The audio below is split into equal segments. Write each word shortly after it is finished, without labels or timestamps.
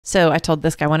So I told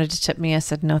this guy wanted to tip me. I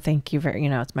said, no, thank you.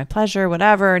 It's my pleasure,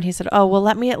 whatever. And he said, oh, well,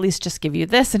 let me at least just give you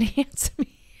this. And he hands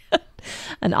me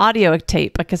an audio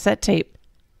tape, a cassette tape.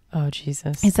 Oh,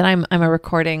 Jesus. He said, I'm a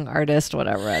recording artist,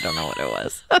 whatever. I don't know what it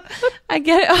was. I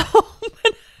get it home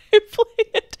and I play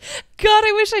it. God,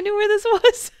 I wish I knew where this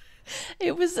was.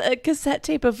 It was a cassette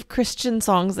tape of Christian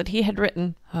songs that he had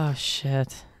written. Oh,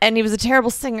 shit. And he was a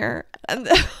terrible singer.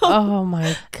 Oh,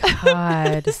 my God.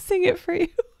 I'm going to sing it for you.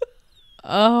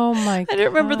 Oh, my God. I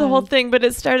don't remember the whole thing, but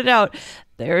it started out,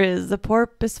 there is a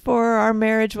porpoise for our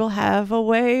marriage. We'll have a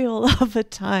whale of a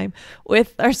time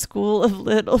with our school of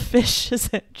little fishes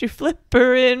and you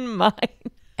flipper in mine.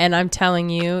 And I'm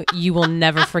telling you, you will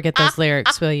never forget those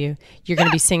lyrics, will you? You're going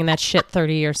to be singing that shit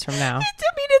 30 years from now.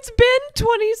 It's been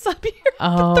 20-some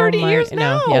years, 30 years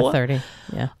now. No, yeah, 30.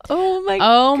 Yeah. Oh, my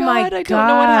God. I don't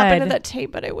know what happened to that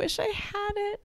tape, but I wish I had it.